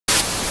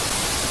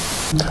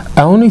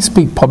I only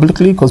speak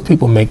publicly because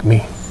people make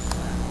me.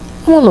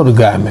 I'm a little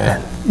guy,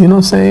 man. You know what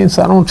I'm saying?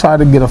 So I don't try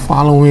to get a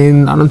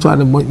following. I don't try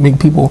to make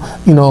people,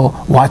 you know,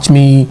 watch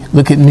me,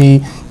 look at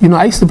me. You know,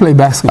 I used to play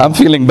basketball. I'm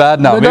feeling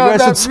bad now. Maybe I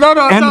should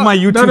end my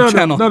YouTube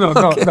channel. No.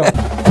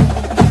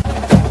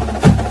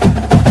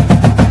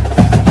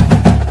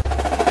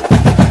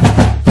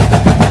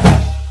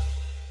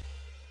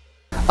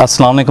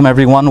 Assalamu alaikum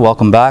everyone,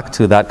 welcome back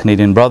to That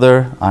Canadian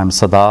Brother. I'm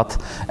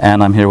Sadat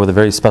and I'm here with a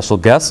very special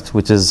guest,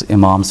 which is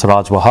Imam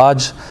Siraj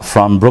Wahhaj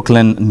from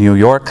Brooklyn, New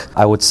York.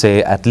 I would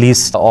say at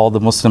least all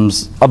the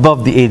Muslims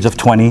above the age of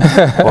 20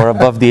 or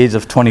above the age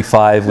of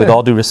 25, with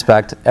all due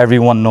respect,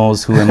 everyone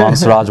knows who Imam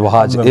Siraj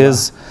Wahhaj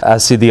is.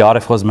 As Sidi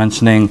Arif was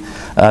mentioning,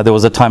 there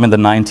was a time in the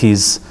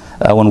 90s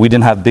when we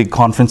didn't have big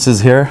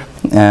conferences here,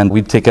 and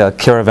we'd take a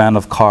caravan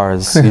of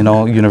cars, you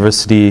know,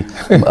 university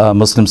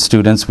Muslim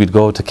students. We'd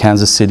go to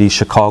Kansas City,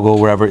 Chicago,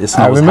 wherever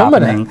Islam was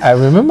happening. I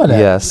remember that.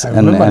 Yes,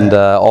 and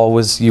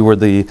always you were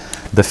the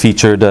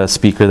featured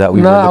speaker that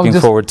we were looking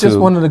forward to. Just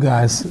one of the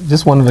guys.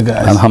 Just one of the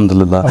guys.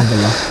 Alhamdulillah.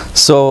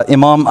 So,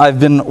 Imam,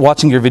 I've been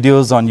watching your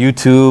videos on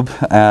YouTube.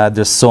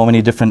 There's so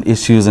many different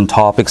issues and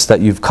topics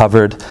that you've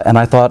covered, and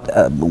I thought,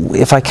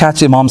 if I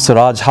catch Imam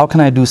Siraj, how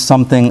can I do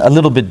something a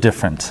little bit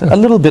different, a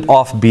little bit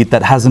offbeat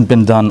that hasn't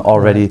been done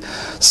already? Right.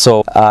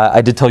 So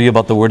I did tell you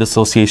about the word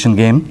association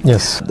game.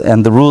 Yes.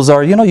 And the rules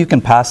are, you know, you can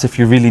pass if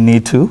you really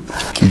need to,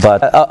 but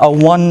a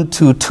 1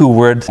 to 2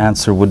 word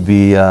answer would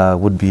be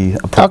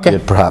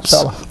appropriate, perhaps.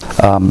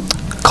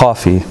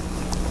 Coffee.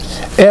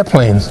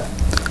 Airplanes.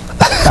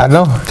 I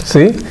know.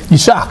 See, you're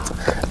shocked.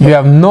 You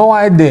have no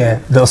idea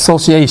the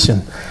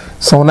association.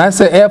 So when I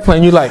say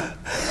airplane, you're like,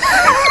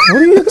 what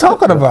are you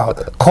talking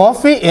about?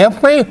 Coffee,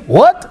 airplane,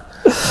 what?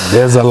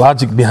 There's a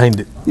logic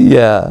behind it.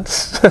 Yeah.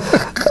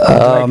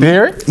 Like to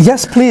hear it?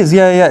 Yes, please.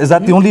 Yeah. Is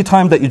that the only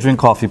time that you drink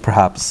coffee,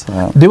 perhaps?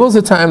 There was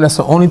a time, that's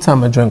the only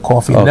time I drank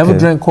coffee. Okay. Never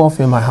drank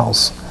coffee in my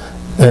house.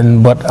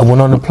 But I went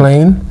on a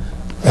plane,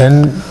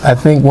 and I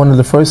think one of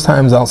the first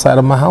times outside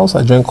of my house,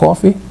 I drank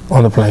coffee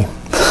on the plane.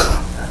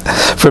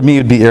 For me, it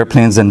would be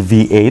airplanes and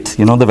V8.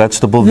 You know the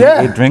vegetable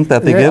V8 drink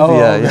that they give?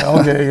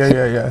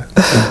 Yeah.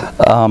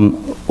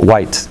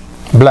 White.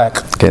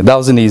 Black. Okay, that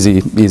was an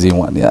easy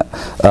one, yeah.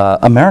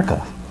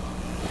 America.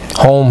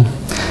 Home.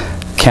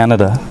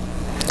 Canada.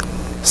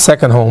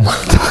 Second home.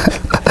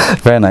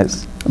 Very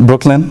nice.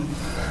 Brooklyn.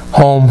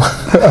 Home.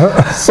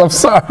 So I'm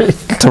sorry.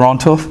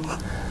 Toronto.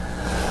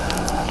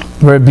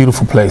 Very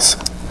beautiful place.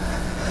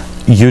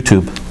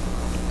 YouTube.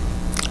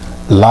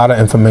 A lot of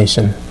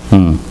information.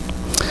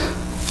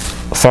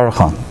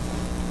 Farrakhan.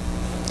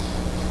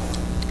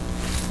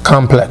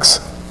 Complex.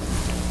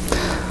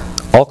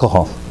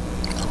 Alcohol.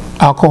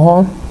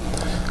 Alcohol,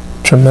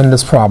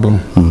 tremendous problem.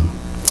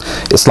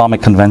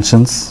 Islamic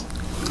conventions.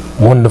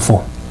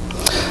 Wonderful.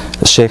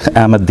 Sheikh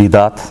Ahmed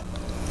Deedat.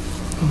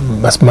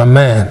 That's my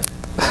man,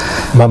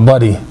 my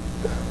buddy,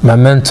 my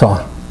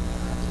mentor.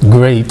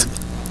 Great,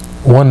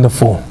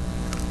 wonderful.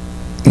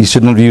 You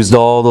shouldn't have used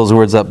all those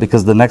words up,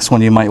 because the next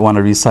one you might want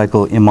to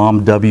recycle,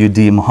 Imam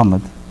W.D.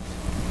 Muhammad.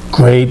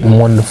 Great and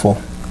wonderful.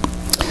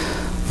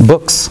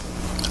 Books.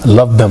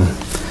 Love them.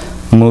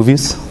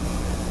 Movies.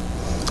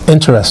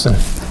 Interesting.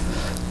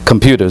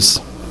 Computers.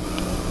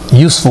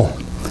 Useful.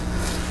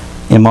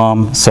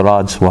 Imam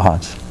Siraj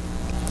Wahhaj.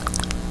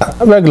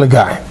 A regular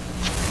guy.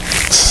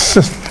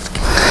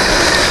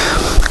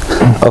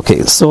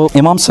 Okay, so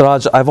Imam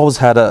Siraj, I've always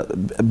had a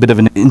bit of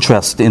an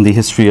interest in the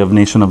history of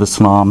Nation of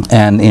Islam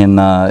and in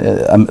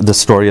the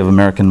story of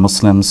American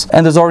Muslims.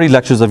 And there's already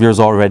lectures of yours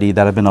already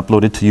that have been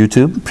uploaded to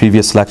YouTube,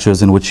 previous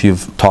lectures in which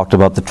you've talked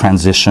about the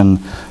transition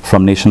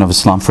from Nation of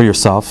Islam for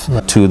yourself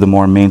to the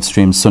more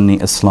mainstream Sunni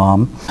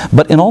Islam.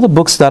 But in all the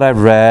books that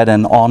I've read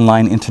and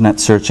online internet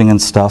searching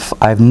and stuff,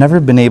 I've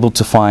never been able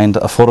to find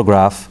a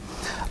photograph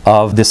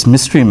of this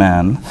mystery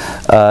man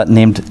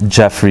named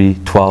Jeffrey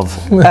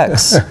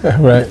 12X.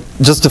 Right.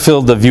 Just to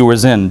fill the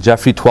viewers in,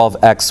 Jeffrey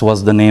 12X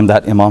was the name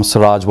that Imam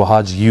Siraj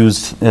Wahhaj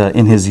used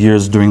in his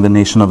years during the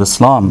Nation of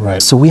Islam. Right.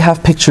 So we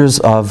have pictures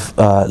of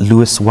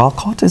Louis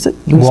Walcott, is it?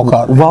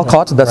 Walcott.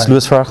 Walcott, that's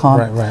Louis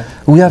Farrakhan. Right.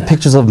 We have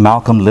pictures of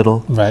Malcolm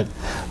Little. Right.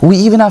 We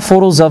even have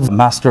photos of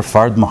Master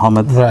Fard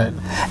Muhammad. Right.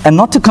 And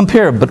not to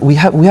compare, but we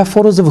have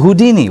photos of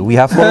Houdini. We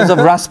have photos of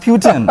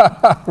Rasputin.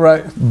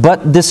 Right.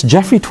 But this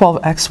Jeffrey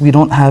 12X, we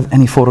don't have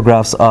any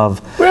photographs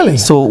of. Really?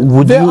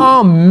 So there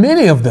are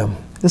many of them.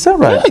 Is that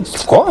right? Yeah,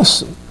 of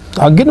course.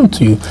 I'll get them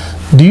to you.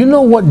 Do you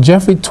know what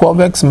Jeffrey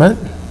 12X meant?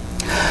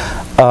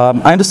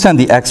 I understand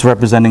the X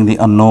representing the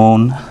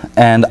unknown,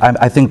 and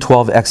I think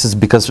 12X is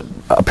because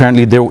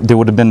apparently there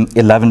would have been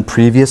 11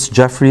 previous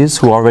Jeffreys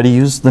who already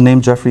used the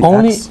name Jeffrey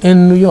Only X.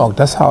 in New York.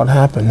 That's how it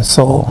happened.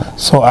 So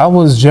I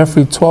was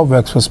Jeffrey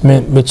 12X,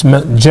 which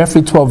meant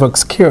Jeffrey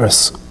 12X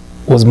Kiris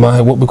was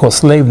my what we call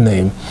slave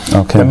name.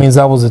 Okay. That means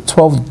I was the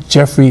 12th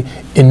Jeffrey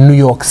in New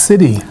York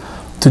City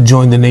to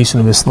join the Nation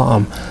of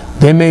Islam.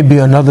 There may be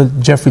another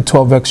Jeffrey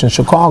 12X in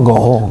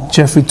Chicago,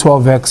 Jeffrey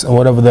 12X and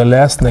whatever their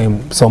last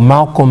name. So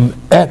Malcolm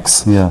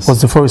X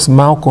was the first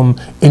Malcolm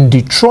in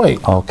Detroit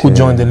who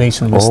joined the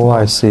Nation of Islam. Oh,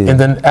 I see. And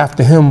then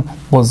after him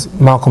was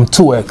Malcolm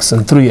 2X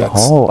and 3X.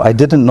 Oh, I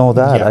didn't know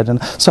that. I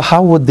didn't. So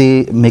how would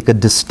they make a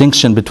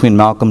distinction between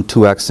Malcolm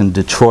 2X in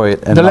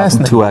Detroit and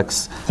Malcolm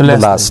 2X, the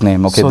last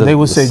name? Okay. So they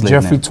would say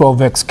Jeffrey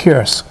 12X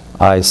Kearse.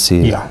 I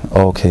see. Yeah.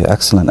 Okay,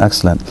 excellent,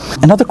 excellent.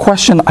 Another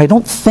question, I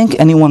don't think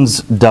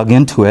anyone's dug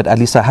into it, at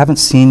least I haven't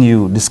seen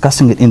you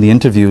discussing it in the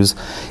interviews,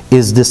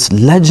 is this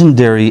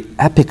legendary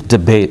epic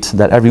debate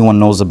that everyone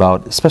knows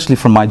about, especially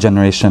from my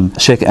generation,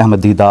 Sheikh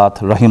Ahmed Deedat,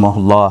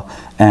 Rahimahullah,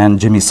 and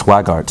Jimmy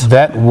Swaggart.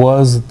 That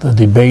was the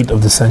debate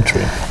of the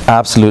century.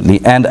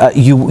 Absolutely. And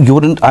you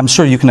wouldn't, I'm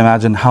sure you can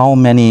imagine how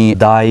many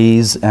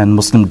da'is and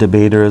Muslim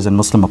debaters and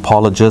Muslim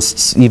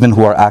apologists, even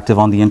who are active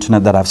on the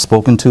internet that I've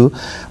spoken to,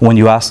 when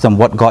you ask them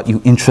what got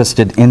you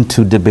interested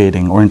into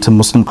debating or into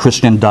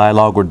Muslim-Christian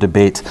dialogue or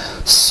debate,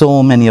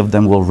 so many of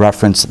them will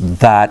reference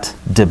that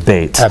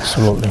debate.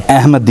 Absolutely.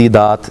 Ahmed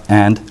Deedat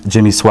and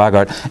Jimmy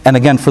Swaggart. And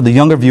again, for the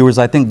younger viewers,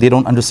 I think they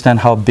don't understand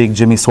how big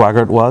Jimmy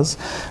Swaggart was,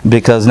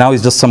 because now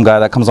he's just some guy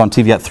that comes on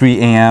TV at 3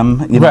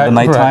 a.m. in the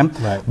nighttime.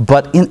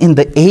 But in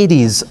the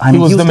 80s, I mean,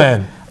 he was the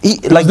man.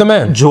 Like the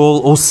man.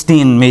 Joel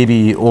Osteen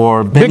maybe,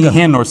 or Benny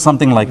Hinn or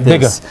something like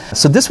this.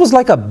 So this was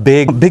like a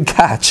big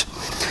catch.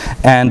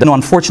 And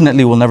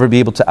unfortunately, we'll never be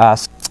able to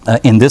ask,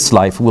 in this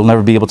life, we'll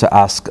never be able to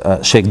ask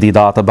Sheikh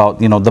Deedat about,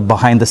 the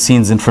behind the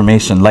scenes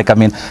information. Like, I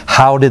mean,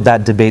 how did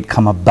that debate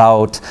come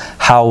about?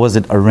 How was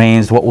it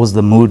arranged? What was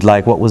the mood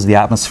like? What was the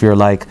atmosphere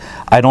like?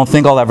 I don't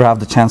think I'll ever have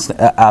the chance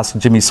to ask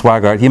Jimmy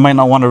Swaggart. He might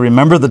not want to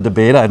remember the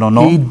debate, I don't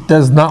know. He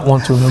does not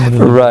want to remember the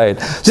debate. Right.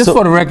 Just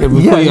for the record,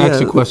 before you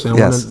ask your question,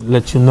 I want to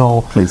let you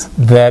know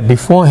that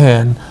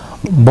beforehand,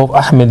 both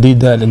Ahmed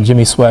Deedat and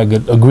Jimmy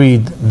Swaggart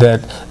agreed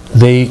that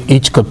they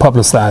each could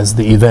publicize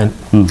the event.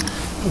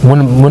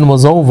 When it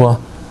was over,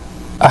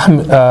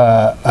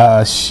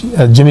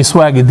 Jimmy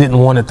Swaggart didn't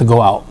want it to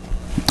go out.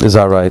 Is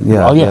that right?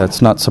 Yeah, yeah,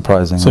 it's not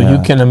surprising. So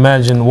you can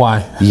imagine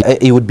why.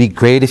 It would be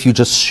great if you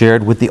just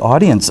shared with the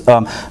audience,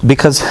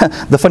 because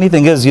the funny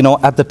thing is,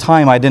 at the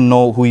time I didn't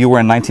know who you were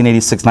in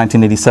 1986,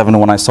 1987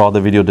 when I saw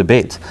the video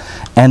debate.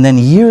 And then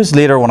years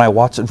later when I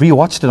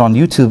rewatched it on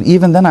YouTube,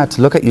 even then I had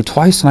to look at you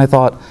twice and I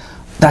thought,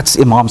 that's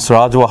Imam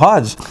Siraj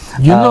Wahhaj.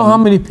 You know how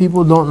many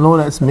people don't know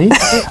that's me?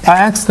 I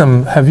asked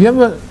them, have you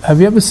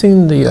ever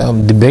seen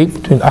the debate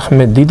between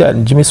Ahmed Deedat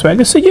and Jimmy Swaggart?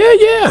 I said,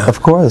 yeah.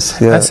 Of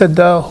course, yeah. I said,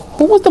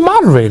 who was the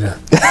moderator?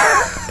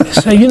 They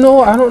said,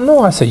 I don't know.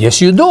 I said,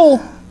 yes, you do.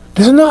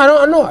 They said, no, I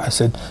don't know. I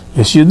said,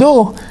 yes, you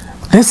do.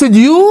 They said,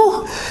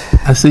 you?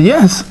 I said,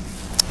 yes.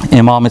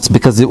 Imam, it's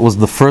because it was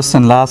the first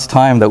and last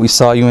time that we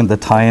saw you in the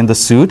tie and the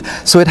suit.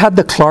 So it had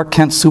the Clark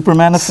Kent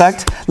Superman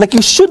effect. Like,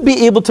 you should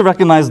be able to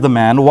recognize the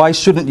man. Why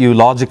shouldn't you,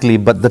 logically?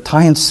 But the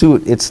tie and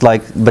suit, it's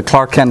like the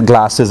Clark Kent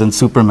glasses and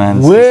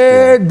Superman.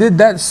 Where did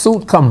that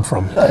suit come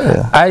from?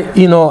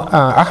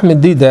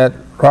 Ahmed Deedat,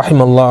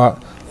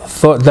 rahimahullah,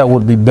 thought that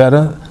would be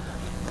better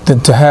than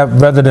to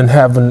have, rather than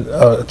having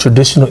a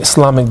traditional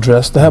Islamic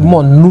dress, to have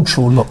more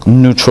neutral look.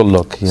 Neutral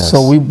look, yes.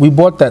 So we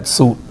bought that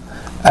suit.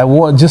 I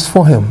wore it just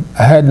for him.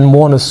 I hadn't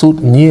worn a suit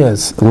in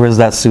years. Where's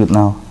that suit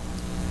now?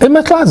 In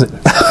my closet.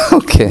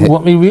 Okay.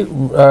 Want me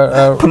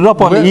put it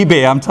up on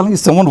eBay. I'm telling you,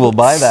 someone will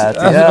buy that.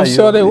 I'm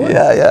sure they would.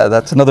 Yeah.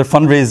 That's another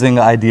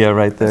fundraising idea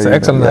right there. It's an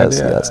excellent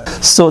idea.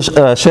 Yes. So,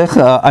 Sheikh,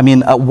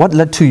 what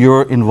led to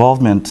your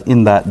involvement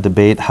in that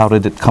debate? How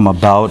did it come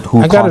about?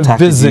 Who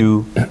contacted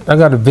you? I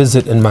got a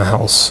visit in my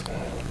house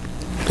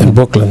in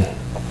Brooklyn.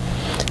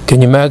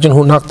 Can you imagine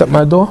who knocked at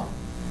my door?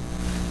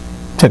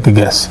 Take a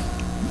guess.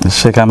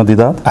 Sheikh Ahmed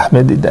Deedat?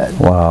 Ahmed Deedat.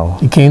 Wow.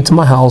 He came to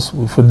my house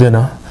for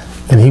dinner,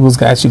 and he was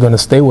actually going to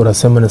stay with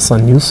us, him and his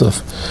son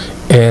Yusuf.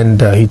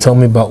 And he told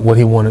me about what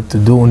he wanted to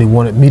do, and he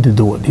wanted me to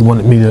do it. He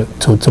wanted me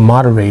to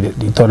moderate it.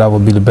 He thought I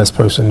would be the best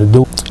person to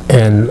do it.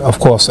 And of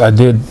course I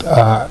did.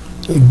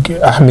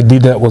 Ahmed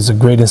Deedat was a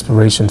great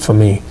inspiration for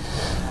me.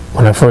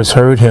 When I first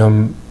heard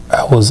him,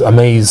 I was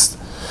amazed.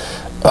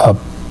 A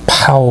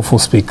powerful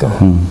speaker,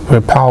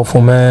 very powerful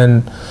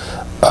man,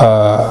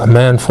 a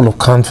man full of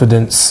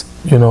confidence.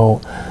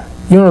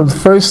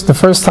 The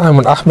first time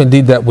when Ahmed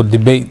Deedat would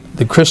debate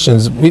the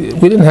Christians, we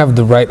didn't have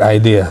the right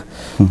idea.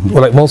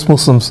 Well, like most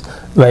Muslims,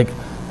 like,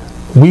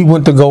 we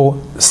went to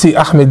go see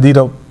Ahmed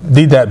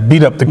Deedat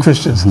beat up the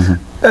Christians.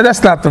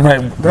 That's not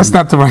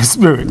the right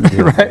spirit,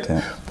 right?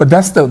 Yeah. But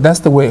that's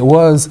the way it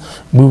was.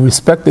 We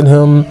respected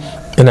him,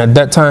 and at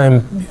that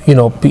time,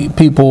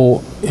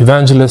 people,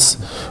 evangelists,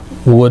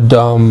 would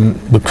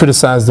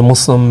criticize the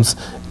Muslims.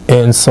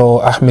 And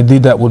so Ahmed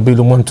Deedat would be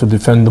the one to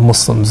defend the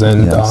Muslims,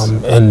 and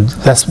and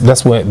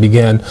that's where it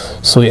began.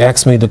 So he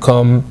asked me to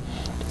come,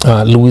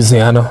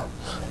 Louisiana,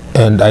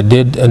 and I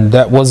did, and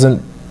that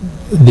wasn't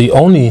the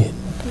only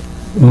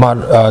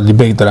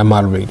debate that I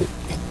moderated.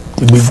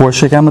 For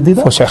Sheikh Ahmed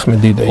Deedat? For Sheikh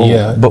Ahmed Deedat,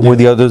 yeah. But were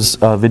the others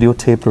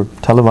videotaped or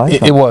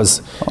televised? It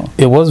was.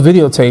 It was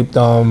videotaped.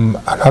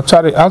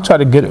 I'll try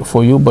to get it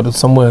for you, but it's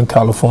somewhere in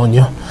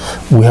California.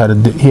 He had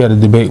a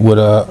debate with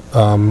a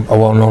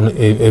well-known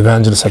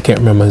evangelist. I can't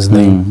remember his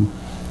name.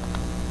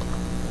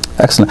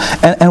 Excellent.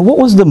 And what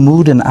was the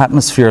mood and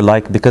atmosphere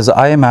like? Because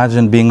I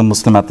imagine being a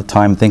Muslim at the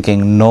time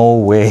thinking, no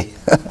way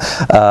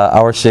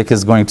our Sheikh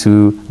is going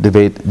to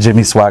debate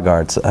Jimmy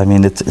Swaggart. I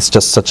mean, it's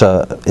just such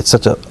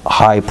a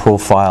high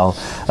profile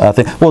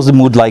thing. What was the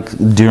mood like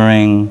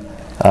during,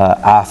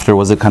 after?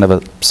 Was it kind of a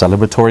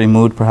celebratory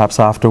mood perhaps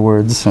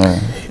afterwards? Or?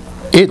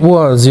 It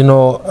was, you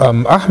know,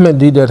 Ahmed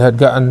Deedat had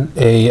gotten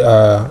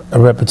a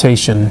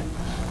reputation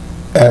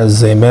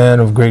as a man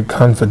of great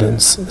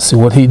confidence. See,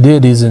 what he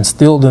did is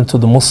instilled into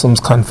the Muslims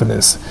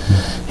confidence.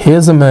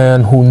 Here's a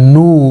man who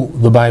knew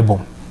the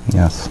Bible.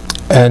 Yes.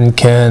 And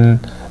can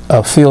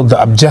field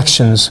the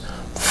objections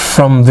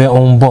from their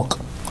own book.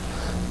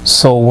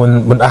 So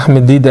when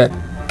Ahmed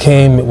Deedat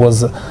came, it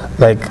was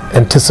like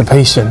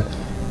anticipation.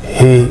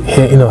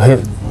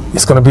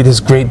 It's going to be this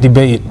great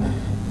debate,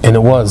 and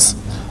it was.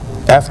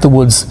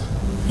 Afterwards,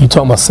 you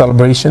talk about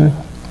celebration.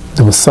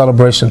 There was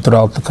celebration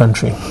throughout the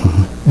country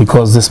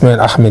because this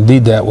man Ahmed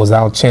Deedat was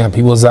our champ.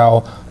 He was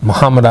our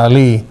Muhammad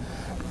Ali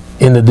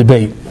in the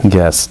debate.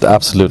 Yes,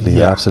 absolutely,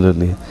 yeah.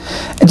 Absolutely.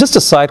 And just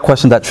a side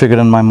question that triggered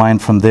in my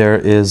mind from there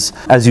is,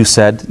 as you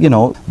said, you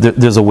know,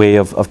 there's a way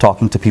of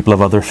talking to people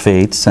of other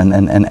faiths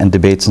and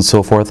debates and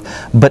so forth.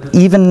 But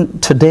even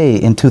today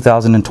in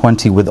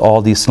 2020, with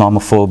all the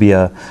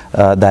Islamophobia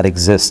that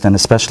exists, and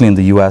especially in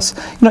the US,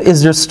 you know,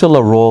 is there still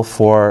a role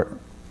for,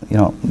 you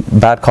know,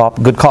 bad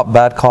cop, good cop,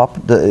 bad cop?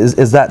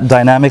 Is that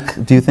dynamic,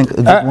 do you think, a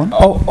good one?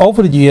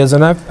 Over the years,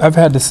 and I've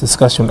had this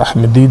discussion with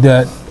Ahmed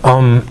Deedat,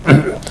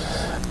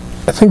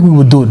 I think we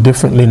would do it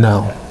differently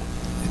now.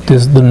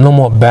 There's no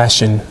more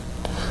bashing,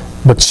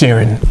 but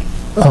sharing.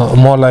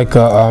 More like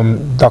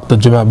Dr.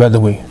 Jamal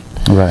Badawi.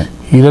 Right.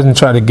 He doesn't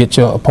try to get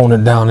your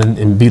opponent down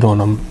and beat on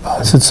them.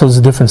 So it's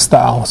a different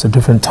style, it's a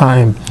different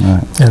time.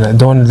 Right. And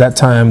during that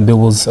time, there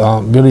was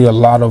really a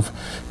lot of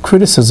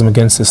criticism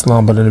against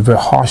Islam, but in a very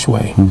harsh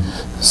way.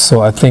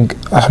 So I think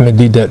Ahmed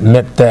Deedat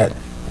met that,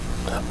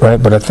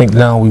 right? But I think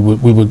now we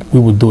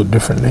would do it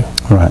differently.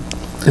 Right.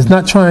 It's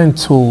not trying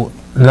to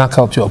knock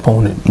out your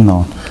opponent.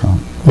 No.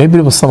 Maybe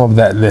there was some of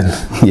that then.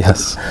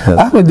 Yes.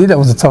 Ahmed Deedat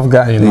was a tough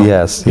guy, you know.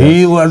 Yes.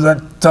 He was a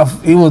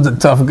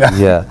tough guy.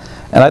 Yeah.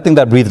 And I think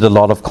that breathed a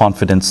lot of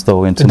confidence,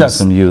 though, into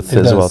Muslim youth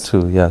as well,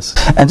 too. Yes.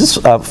 And just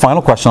a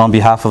final question on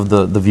behalf of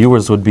the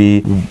viewers would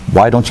be,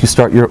 why don't you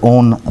start your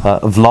own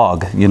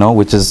vlog, you know,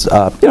 which is,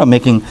 you know,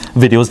 making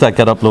videos that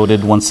get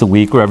uploaded once a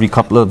week or every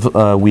couple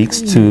of weeks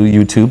to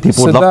YouTube.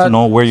 People would love to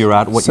know where you're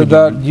at, what you're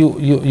doing.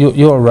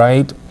 You're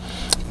right.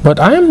 But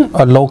I'm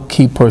a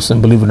low-key person,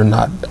 believe it or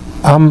not.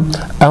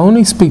 I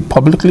only speak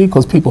publicly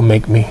because people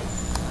make me.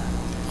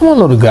 I'm a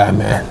little guy,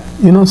 man.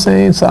 You know what I'm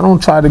saying? So I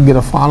don't try to get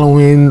a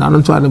following. I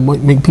don't try to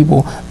make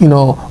people, you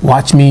know,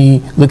 watch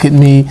me, look at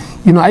me.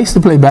 You know, I used to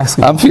play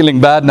basketball. I'm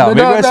feeling bad now.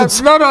 Maybe I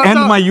should end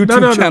my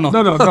YouTube channel.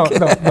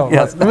 No.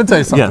 Yes. Let me tell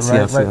you something,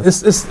 yes, right?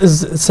 Yes.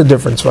 It's a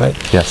difference, right?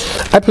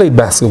 Yes. I played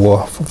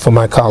basketball for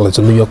my college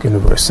at New York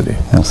University.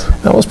 Yes.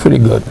 That was pretty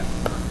good.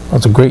 I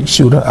was a great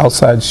shooter,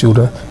 outside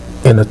shooter,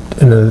 and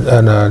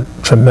a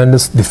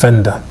tremendous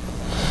defender.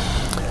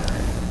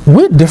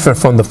 We're different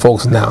from the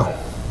folks now.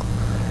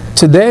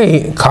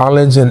 Today,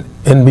 college and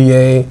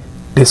NBA,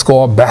 they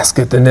score a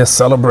basket and there's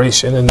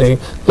celebration and they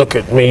look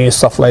at me and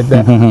stuff like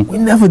that. We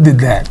never did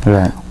that.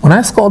 Right. When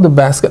I scored the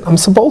basket, I'm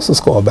supposed to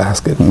score a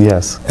basket.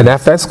 Yes. And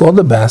after I scored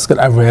the basket,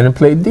 I ran and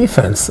played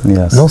defense.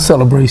 Yes. No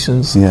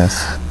celebrations.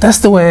 Yes. That's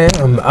the way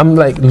I am. I'm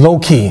like low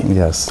key.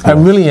 Yes. I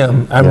really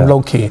am. I'm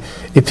low key.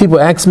 If people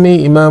ask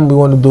me, Imam, we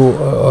want to do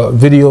a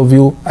video of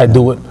you, I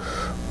do it.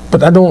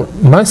 But I don't,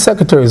 my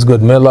secretary is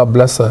good, may Allah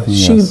bless her.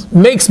 Yes. She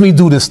makes me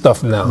do this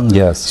stuff now.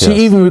 Yes. She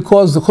even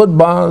records the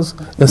khutbahs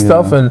and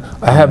stuff, and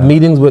I have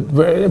meetings with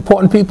very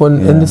important people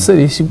in the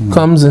city. She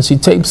comes and she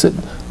tapes it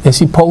and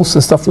she posts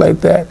and stuff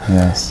like that.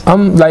 Yes.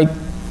 I'm like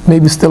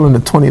maybe still in the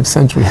 20th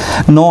century.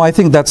 No, I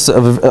think that's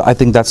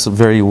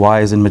very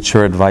wise and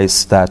mature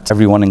advice that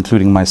everyone,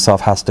 including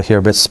myself, has to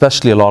hear, but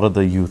especially a lot of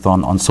the youth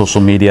on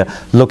social media.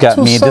 Look at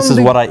me, this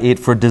is what I ate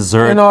for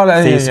dessert, and all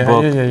that,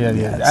 Facebook.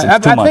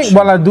 I think,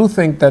 well, I do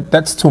think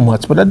that's too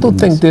much, but I do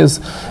think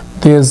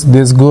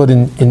there's good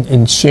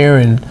in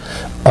sharing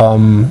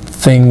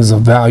things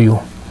of value.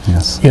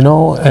 Yes. You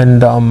know,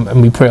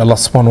 and we pray Allah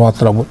subhanahu wa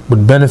ta'ala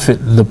would benefit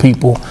the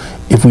people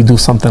if we do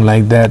something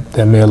like that,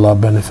 then may Allah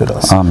benefit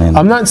us. Amen.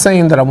 I'm not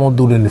saying that I won't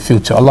do it in the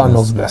future. Allah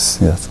knows best.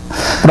 Yes.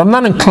 But I'm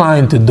not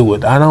inclined to do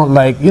it. I don't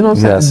like, you know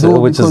what I'm saying? Yes,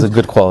 which is a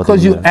good quality.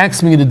 Because you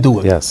asked me to do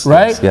it. Yes.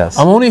 Right? Yes.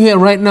 I'm only here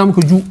right now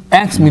because you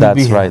asked me to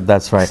be here.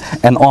 That's right.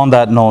 And on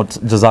that note,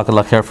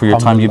 Jazakallah khair for your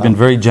time. You've been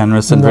very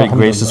generous and very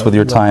gracious with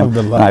your time.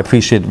 And I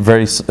appreciate it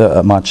very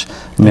much.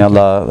 May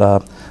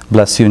Allah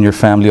bless you and your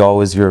family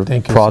always, your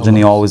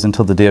progeny always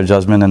until the day of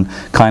judgment, and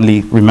kindly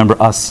remember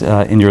us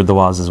in your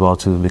du'as as well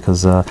too,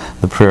 because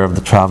the prayer of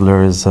the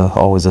traveler is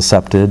always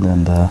accepted.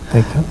 And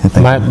thank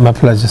you. My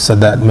pleasure,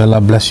 Sadat. May Allah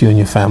bless you and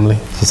your family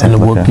and the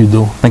work you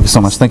do. Thank you so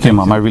much. Thank you,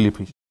 Imam. I really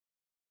appreciate it.